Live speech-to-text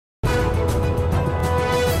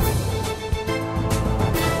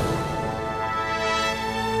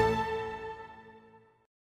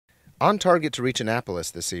On target to reach Annapolis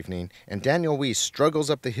this evening, and Daniel Wyss struggles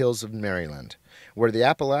up the hills of Maryland. Where the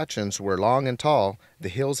Appalachians were long and tall, the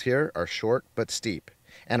hills here are short but steep,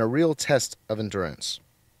 and a real test of endurance.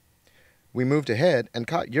 We moved ahead and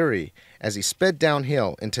caught Jure as he sped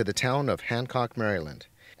downhill into the town of Hancock, Maryland,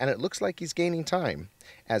 and it looks like he's gaining time,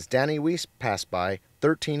 as Danny Wyss passed by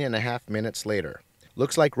 13.5 minutes later.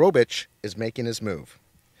 Looks like Robic is making his move.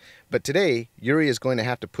 But today, Jure is going to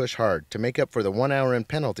have to push hard to make up for the 1 hour in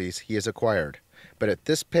penalties he has acquired. But at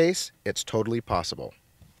this pace, it's totally possible.